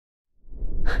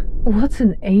What's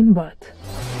an aimbot?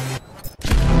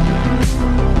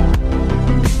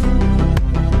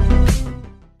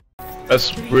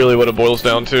 That's really what it boils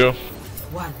down to.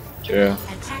 Yeah.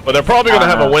 But they're probably gonna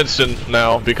have a Winston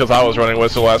now because I was running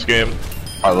Winston last game.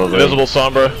 Probably. Invisible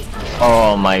Sombra.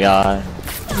 Oh my god.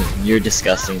 You're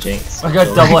disgusting, JANKZ. I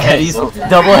got double headies.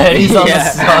 Double headies on the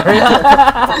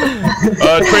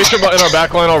Zarya. Tracer in our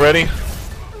backline already.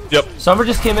 Yep. Sombra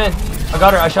just came in. I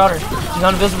got her. I shot her. She's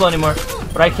not invisible anymore.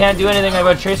 But I can't do anything. I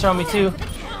got a Tracer on me too.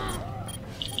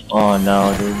 Oh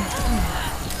no, dude.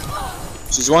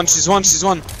 She's one. She's one. She's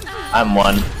one. I'm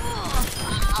one.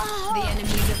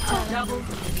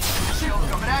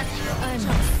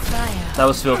 That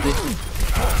was filthy.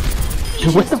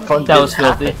 What the fuck? That was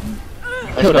filthy.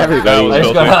 Killed everybody.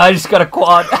 I just got a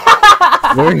quad.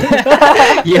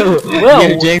 Yo,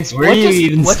 Will, JANKZ, where are you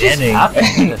even standing?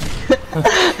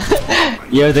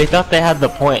 Yo, they thought they had the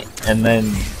point, and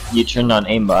then you turned on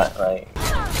aimbot, like.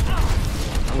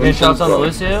 Good shots on the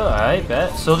Lucio. Alright,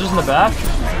 bet. Soldiers in the back.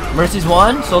 Mercy's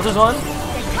one. Soldiers one.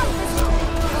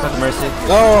 Got the Mercy.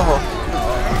 Oh!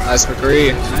 Nice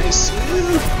McCree. Nice.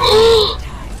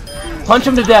 Punch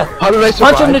him to death. How did I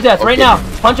survive? Punch him to death right now.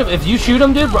 Punch him. If you shoot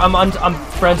him, dude, I'm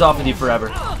friends off with you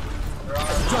forever.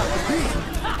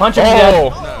 Punch him to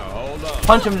death.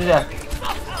 Punch him to death.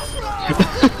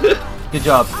 Good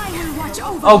job.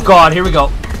 Oh god, here we go.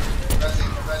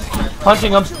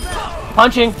 Punching him.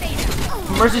 Punching.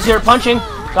 Mercy's here. Punching.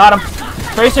 Got him.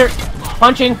 Tracer.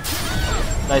 Punching.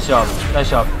 Nice job. Nice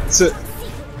job. That's it.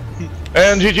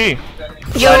 And GG.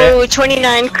 Yo,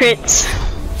 29 crits.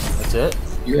 That's it.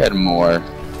 You had more.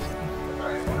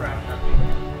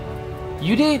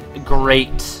 You did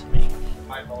great.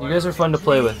 You guys are fun to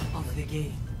play with.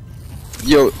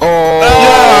 Yo,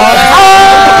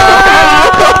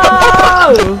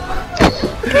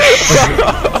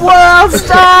 World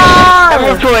star! I'm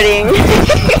reporting.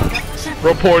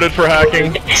 Reported for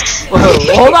hacking.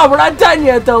 Whoa, hold on, we're not done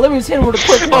yet though. Let me just hit him with a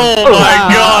quick one. Oh my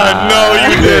god, no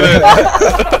you didn't.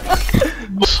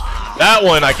 That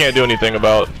one I can't do anything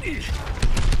about.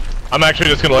 I'm actually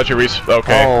just gonna let you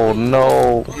okay. Oh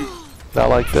no. Not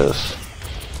like this.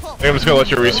 I think I'm just gonna let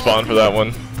you respawn for that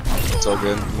one. It's all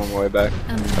good. I'm on my way back.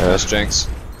 That's JANKZ.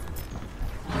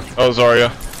 Oh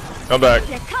Zarya. Come back.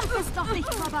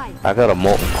 I got a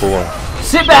molten core.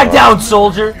 Sit back down,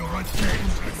 soldier.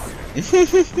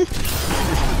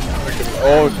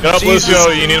 Oh, get up,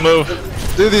 Lucio. You need to move.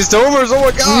 Dude, these Tomers, oh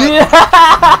my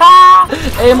god!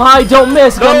 Aim high, don't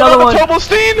miss. Got another one.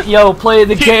 Toblestein? Yo, play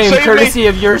the game, save courtesy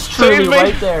of yours truly, Save me.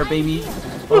 right there, baby.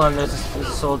 Hold on, there's a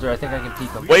soldier. I think I can peek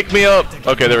him. Wake me up.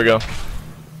 Okay, there we go.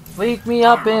 Wake me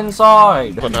up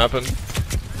inside. What happened?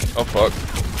 Oh fuck.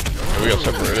 We got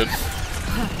separated.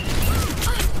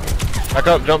 Back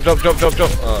up, jump.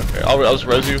 Okay, I'll just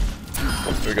res you.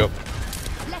 There we go.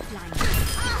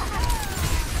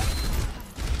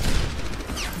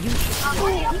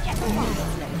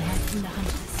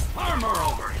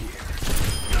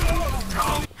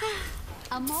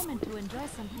 A moment to enjoy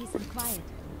some peace and quiet.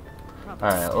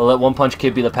 Alright, we'll let One Punch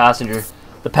Kid be the passenger.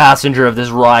 The passenger of this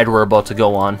ride we're about to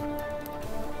go on.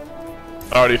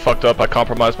 I already fucked up. I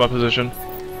compromised my position.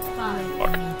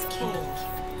 Fuck.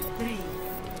 3,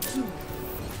 2,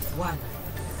 1.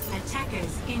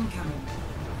 Attackers incoming.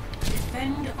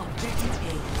 Defend objective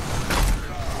A.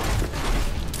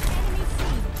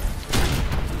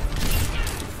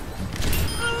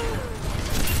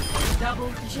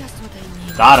 Double. Just what I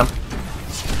need. Got him.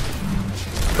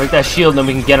 Break that shield and then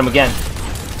we can get him again.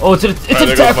 Oh, it's an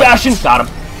attack fashion. Got him.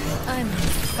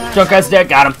 JANKZ dead.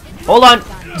 Got him. Hold on.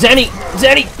 Zenny.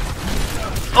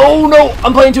 Oh no,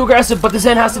 I'm playing too aggressive, but the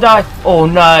Zen has to die. Oh,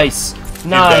 nice.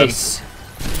 Nice.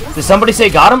 Did somebody say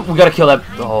got him? We gotta kill that.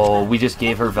 Oh, we just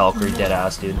gave her Valkyrie dead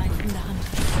ass, dude.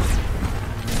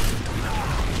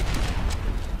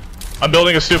 I'm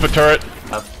building a stupid turret.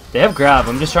 They have grab.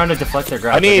 I'm just trying to deflect their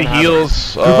grab. I need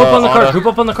heals. Group up on the car. Group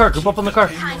up on the car. Group up on the car.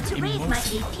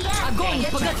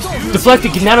 Deflect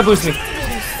it. Nano boost me.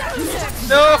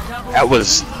 No. That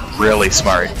was really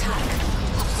smart.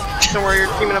 Don't worry,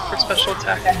 you're teaming up for special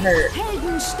attack. That hurt.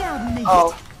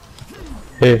 Oh.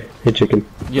 Hey chicken.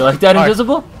 You like that,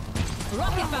 Invisible?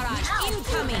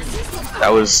 That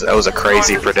was a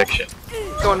crazy prediction.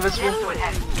 Go invisible.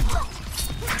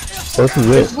 This is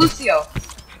it. Lucio.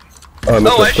 Oh,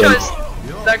 No, actually,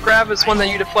 that grab is one that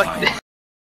you deflected.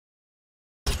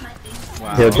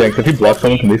 Yeah, JANKZ, if you block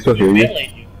someone, can they still hear you?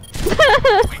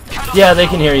 Yeah, they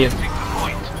can hear you.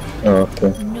 Oh,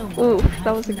 okay. Ooh,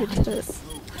 that was a good hit.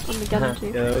 On the Genji.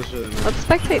 Yeah, that was really nice. Let's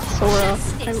spectate Sora.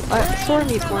 Sora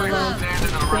needs more love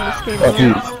in this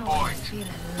game.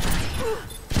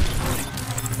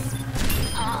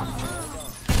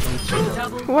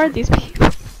 Who are these people?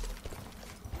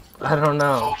 I don't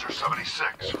know. Soldier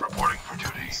 76 reporting for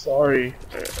duty. Sorry.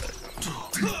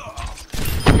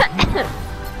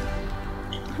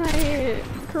 Hi,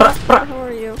 Karaka, how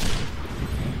are you?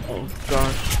 Oh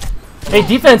gosh. Hey,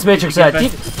 defense matrix that.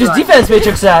 Just defense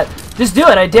matrix that. Just do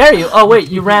it, I dare you. Oh wait,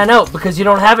 you ran out because you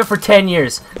don't have it for 10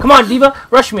 years. Come on, Diva,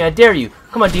 rush me, I dare you.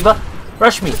 Come on, Diva,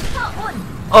 rush me.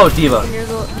 Oh, Diva. You're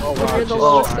the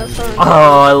lowest SR.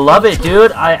 Oh, I love it,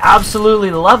 dude. I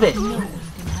absolutely love it.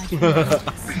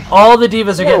 All the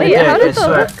divas are getting Wait, a how dick, I did the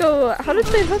swear. hook go? How did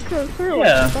the hook go through?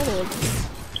 Yeah. I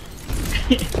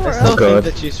still think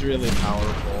that she's really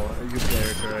powerful if you play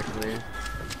her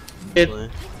correctly.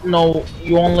 No,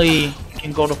 you only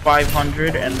can go to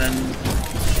 500 and then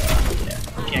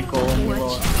you can't go any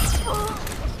lower.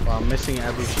 Wow, I'm missing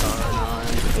every shot right now.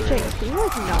 Hey, Jake, can you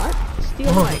like not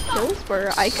steal my kills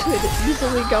where I could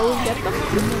easily go and get them?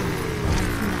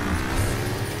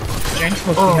 JANKZ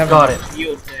must Oh, be having got a it.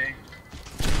 field day.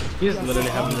 He's literally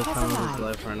having the time of his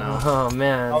life right now. Oh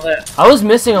man. Now that, I was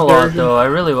missing a lot though, I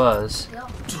really was.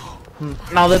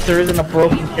 now that there isn't a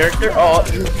broken character, oh,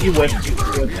 you whiffed. You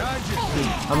whiffed.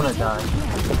 I'm gonna die.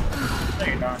 No,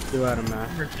 you're not. Do out of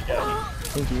math.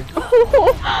 Thank you.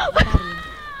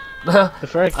 The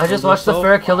Ferret I just killed watched the herself.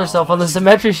 ferret kill herself on the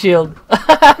symmetry shield.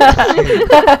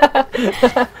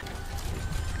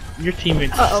 Your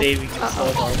teammate's saving you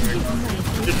so hard.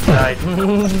 Just died.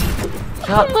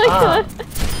 Shut Oh my up. god.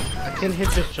 I can't hit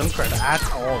this Junkrat at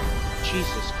all.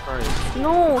 Jesus Christ.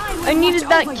 No, I needed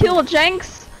that kill,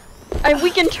 JANKZ. I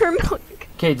weakened her.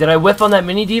 Okay, did I whiff on that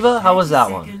mini diva? How was that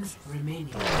one? I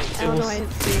don't know, I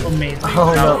didn't see. Amazing.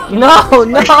 Oh no. No,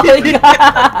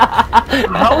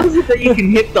 How is it that you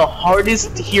can hit the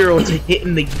hardest hero to hit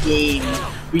in the game,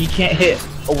 but you can't hit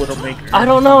a Widowmaker? I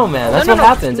don't know, man. That's what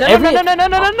happens. No.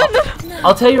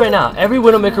 I'll tell you right now, every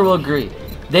Widowmaker will agree.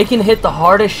 They can hit the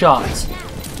hardest shots.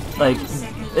 Like,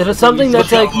 it is something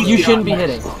that's like, you shouldn't be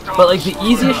hitting. But like, the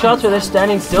easiest shots where they're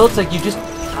standing still, it's like you just,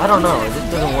 I don't know, it just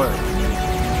doesn't work.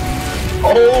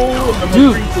 Oh,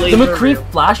 Dude, the McCree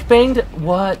flashbanged?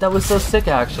 What? That was so sick,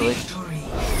 actually.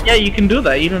 Yeah, you can do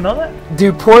that. You didn't know that?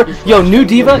 Dude, poor, yo, New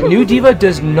Diva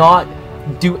does not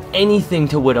do anything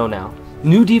to Widow now.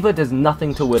 New Diva does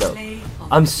nothing to Widow.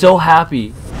 I'm so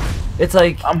happy. It's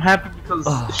like, I'm happy because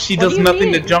she does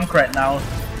nothing to Junkrat now,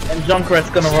 and Junkrat's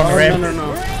gonna run around.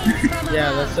 No.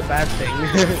 Yeah, that's a bad thing.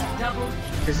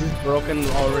 Because he's broken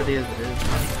already as it is.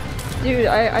 Dude,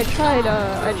 I tried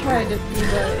Diva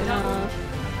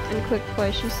in quick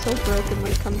play. She's so broken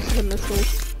when it comes to the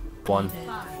missiles. one.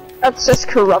 That's just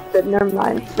corrupted. Never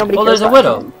mind. Nobody. Well, there's a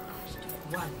Widow.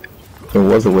 There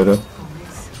was a widow.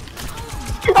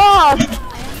 Oh,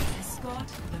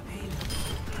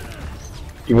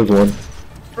 He was one.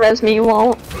 res me, you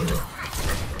won't.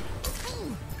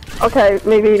 Okay,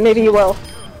 maybe you will.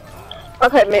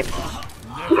 Okay, maybe.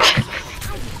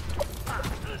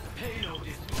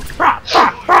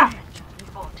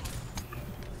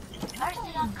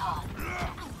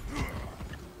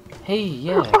 Hey,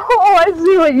 yeah. Oh, I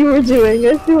see what you were doing.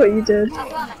 I see what you did.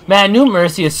 Man, New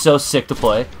Mercy is so sick to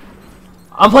play.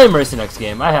 I'm playing Mercy next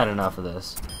game. I had enough of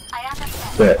this.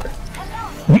 That.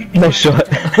 Nice shot.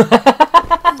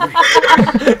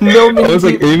 No I mini was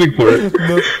like aiming for it.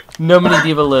 no mini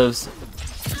diva lives.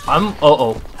 I'm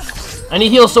I need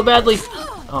heal so badly.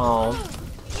 Oh.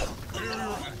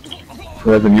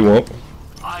 Rather than you won't.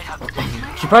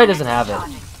 She probably doesn't have it.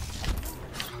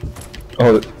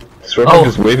 Oh, Swerve's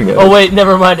just waving at Oh us. wait,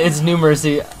 never mind. It's New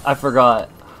Mercy. I forgot.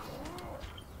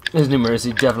 It's New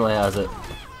Mercy. Definitely has it.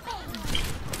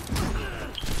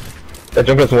 That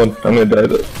Junkrat's one. I'm gonna die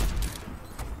though.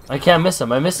 I can't miss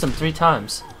him. I missed him 3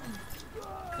 times.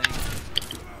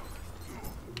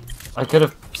 I could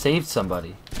have saved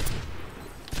somebody.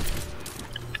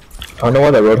 I don't know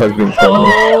why that Roadhog's being followed.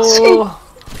 Oh.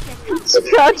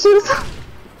 Scratches.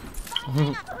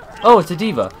 Oh, it's a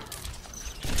diva.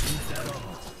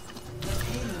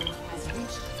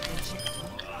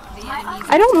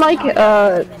 I don't like,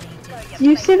 do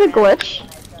you see the glitch?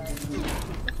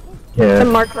 Yeah. The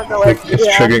mark of the glitch? It's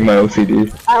triggering my OCD.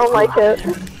 I don't like it.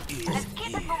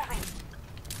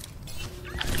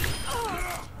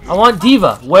 I want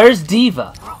Diva. Where's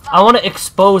Diva? I want to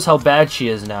expose how bad she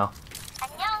is now.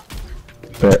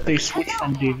 But They switched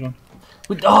from Diva.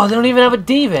 Oh, they don't even have a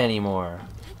Diva anymore.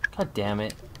 God damn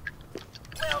it.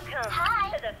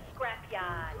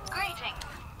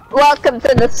 Welcome to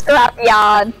the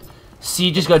scrapyard.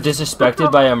 C just got disrespected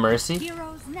by a Mercy.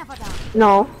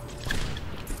 No.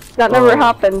 That never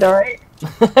happened, alright?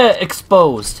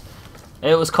 Exposed.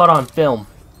 It was caught on film.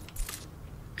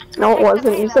 No, it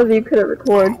wasn't. You said you couldn't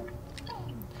record.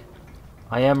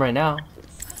 I am right now.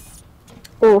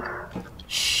 Oof.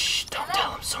 Shh, don't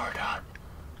tell him, Sordon.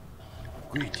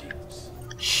 Greetings.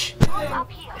 Shh.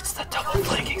 It's the double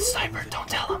flanking sniper, don't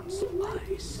tell him.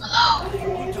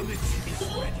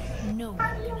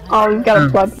 Oh, you got a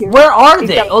blood here. Where are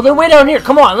they? Oh, they're way down here.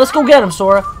 Come on, let's go get them,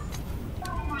 Sora.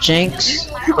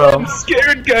 JANKZ. Bro. I'm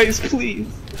scared, guys, please.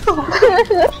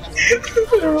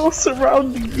 They're all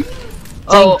surrounding me.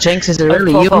 Oh, JANKZ, is it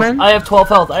really you, man? I have 12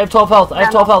 health. I have 12 health. I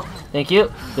have 12 health. Thank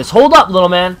you. Just hold up, little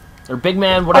man. Or big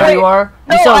man, whatever you are.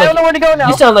 You No, sound I like, don't know where to go now.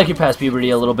 You sound like you're past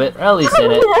puberty a little bit. Or at least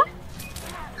in it.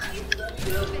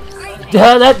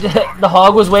 The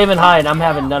hog was waving high and I'm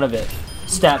having none of it.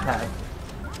 Stat pack.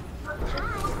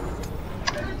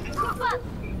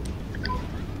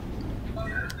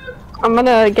 I'm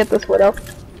gonna get this widow.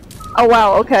 Oh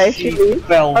wow, okay. She leaves.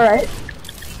 Alright.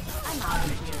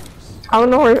 I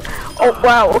don't know where. Oh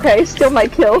wow, okay. Still my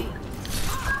kill.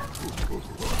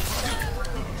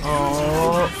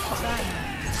 Oh.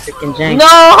 Freaking JANKZ.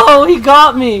 No, he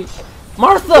got me.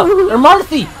 Martha or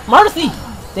Marthy. Marthy.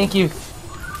 Thank you.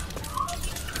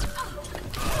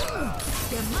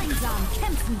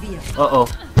 Uh-oh.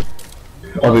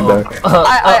 I'll be back.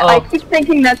 I keep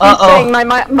thinking that she's saying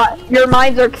your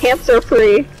minds are cancer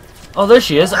free. Oh, there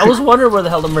she is. I was wondering where the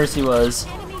hell the Mercy was.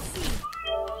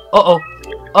 Uh-oh.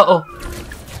 Uh-oh.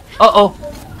 Uh-oh.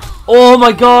 Oh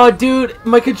my god, dude.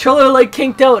 My controller like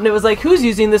kinked out and it was like, who's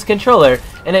using this controller?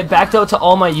 And it backed out to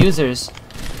all my users.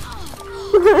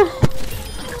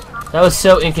 That was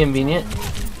so inconvenient.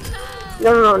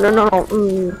 No.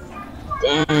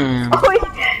 Damn.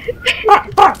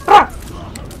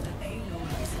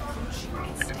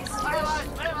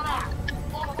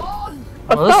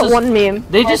 What's that one meme?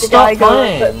 They just stopped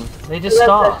playing. They just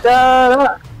stopped.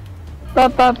 And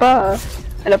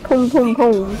a pum pum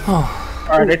pum.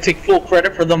 Alright, I take full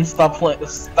credit for them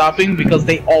stopping because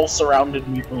they all surrounded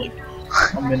me for like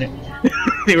a minute.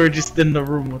 They were just in the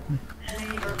room with me.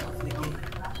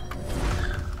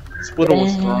 This widow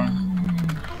was strong.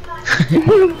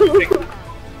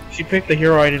 She picked the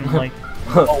hero I didn't like.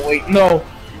 Oh wait, no!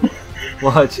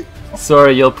 Watch.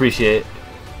 Sorry, you'll appreciate it.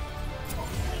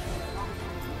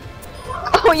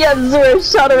 Oh yeah, Zora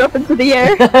shot her up into the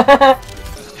air.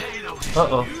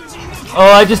 Uh-oh.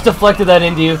 Oh, I just deflected that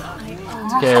into you.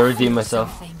 Okay, I redeemed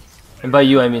myself. And by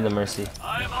you, I mean the Mercy.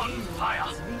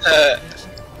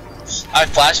 I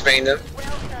flashbanged him.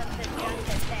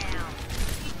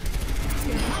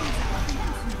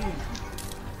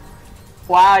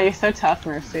 Wow, you're so tough,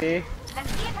 Mercy.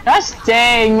 Gosh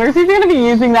dang, Mercy's gonna be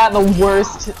using that the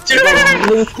worst, like,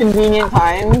 least convenient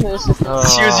times. It's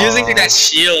just She was using that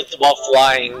shield while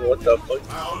flying. What the fuck?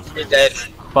 You're dead.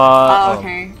 Oh,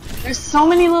 okay. There's so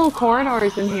many little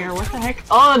corridors in here. What the heck?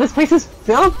 Oh, this place is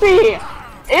filthy!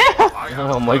 Ew!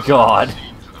 Oh my god.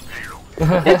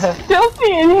 It's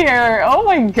filthy in here! Oh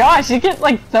my gosh, you get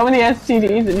like so many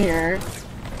STDs in here.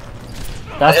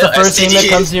 That's the first thing that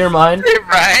comes to your mind?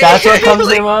 Right? That's what comes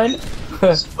to your mind?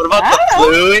 What about the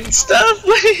flu and stuff?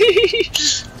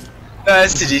 No,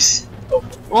 STDs.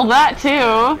 Well, that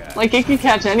too. Like, it could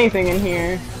catch anything in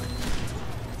here.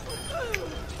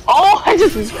 Oh, I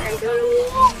just...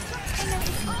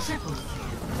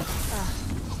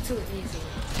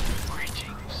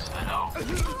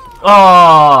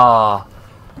 Oh,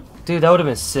 dude, that would have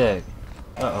been sick.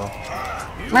 Uh-oh.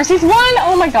 Mercy's won!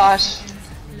 Oh my gosh.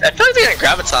 I feel like they're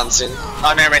gonna graviton soon.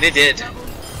 Oh, never mind, they did.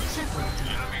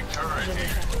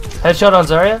 Headshot on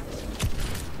Zarya?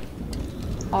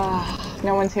 Oh,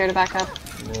 no one's here to back up.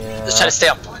 Yeah. Just try to stay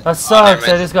up. That sucks,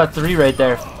 I just got 3 right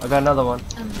there. I got another one.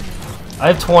 I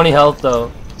have 20 health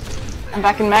though. I'm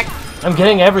back in mech. I'm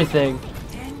getting everything.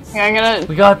 Yeah, I'm gonna...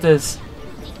 We got this.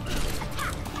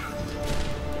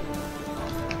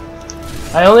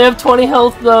 I only have 20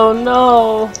 health though,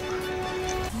 no!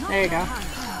 There you go.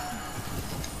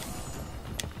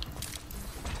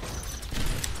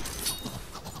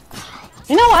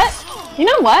 You know what? You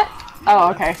know what? Oh,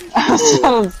 okay. I was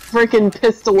so freaking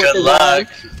pistol whip his ass.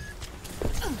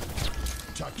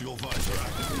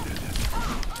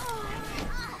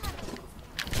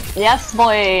 Yes,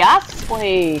 boy. Yes,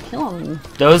 boy. Kill him.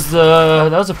 That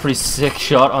was a pretty sick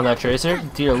shot on that tracer.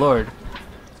 Dear lord.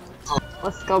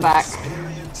 Let's go back.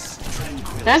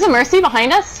 There's a Mercy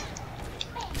behind us.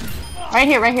 Right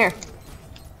here, right here.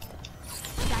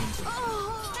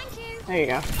 There you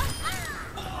go.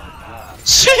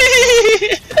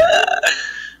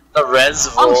 The res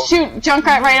roll. Oh shoot,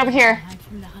 Junkrat right over here.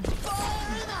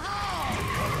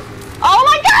 Oh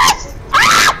my gosh!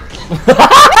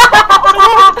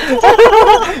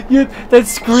 That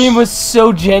scream was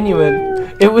so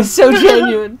genuine. It was so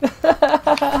genuine.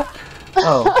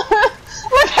 Oh.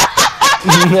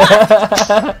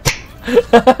 I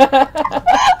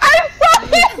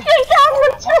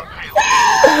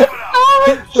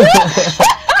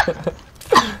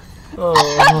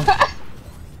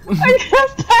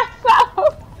guess I